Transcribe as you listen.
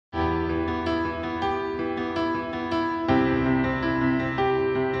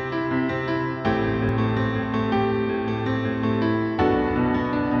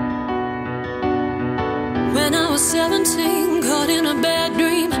17, caught in a bad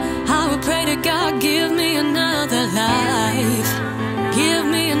dream. I would pray to God, give me another life. Give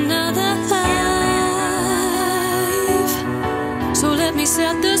me another life. So let me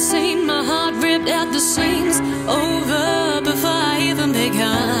set the scene. My heart ripped at the seams. Over before I even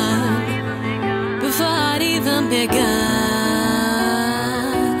begun. Before I'd even begun.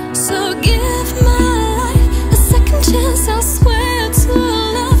 So give my life a second chance, I swear to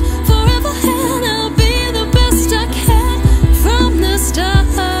love forever, and I'll be the best I can from the start.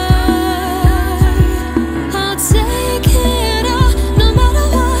 I'll take it all, no matter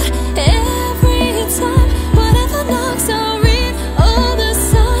what, every time. Whatever knocks, I'll read all the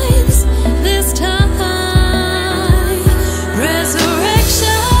signs this time. Resurrection,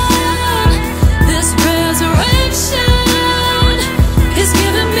 this resurrection is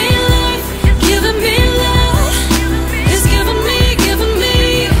giving me life, giving me love. It's giving me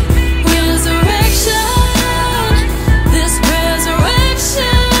resurrection. This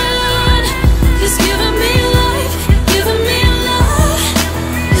resurrection is giving me life, giving me love.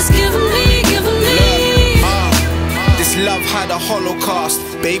 It's giving me This love had a holocaust.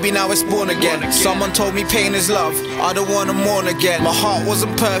 Baby, now it's born again. Someone told me pain is love. I don't wanna mourn again. My heart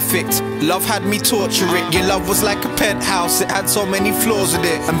wasn't perfect. Love had me torture it. Your love was like a penthouse. It had so many flaws with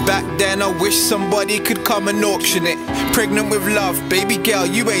it. And back then I wish somebody could come and auction it. Pregnant with love, baby girl,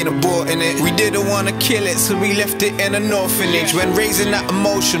 you ain't aborting it. We didn't wanna kill it, so we left it in an orphanage. When raising that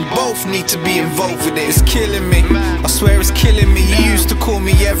emotion, both need to be involved with it. It's killing me, I swear it's killing me. You used to call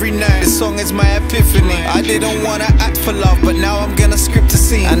me every night. This song is my epiphany. I didn't wanna act for love, but now I'm gonna script a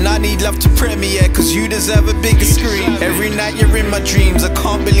scene. And I need love to premiere, cause you deserve a bigger screen. Every night you're in my dreams, I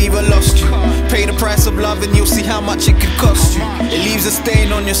can't believe I lost you. Pay the price of love and you'll see how much it could cost you. It leaves a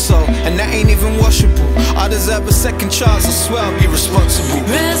stain on your soul, and that ain't even washable. I deserve a second chance, I swear I'll be responsible.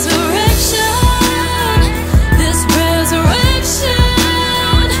 resurrection. This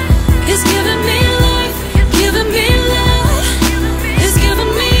resurrection is giving me life, giving me love. It's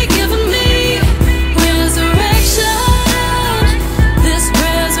giving me resurrection. This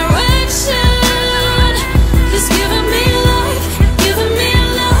resurrection is giving me life, giving me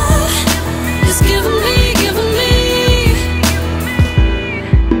love. It's giving me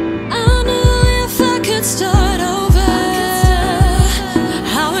I knew if I could start over,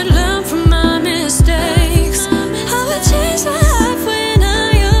 I would learn from my mistakes. I would change my life when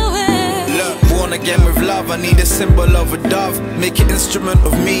I awake. Look, born again with love, I need a symbol of a dove. Make an instrument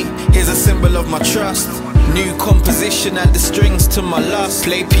of me, here's a symbol of my trust. New composition, add the strings to my lust.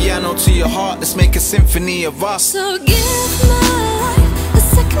 Play piano to your heart, let's make a symphony of us. So give my life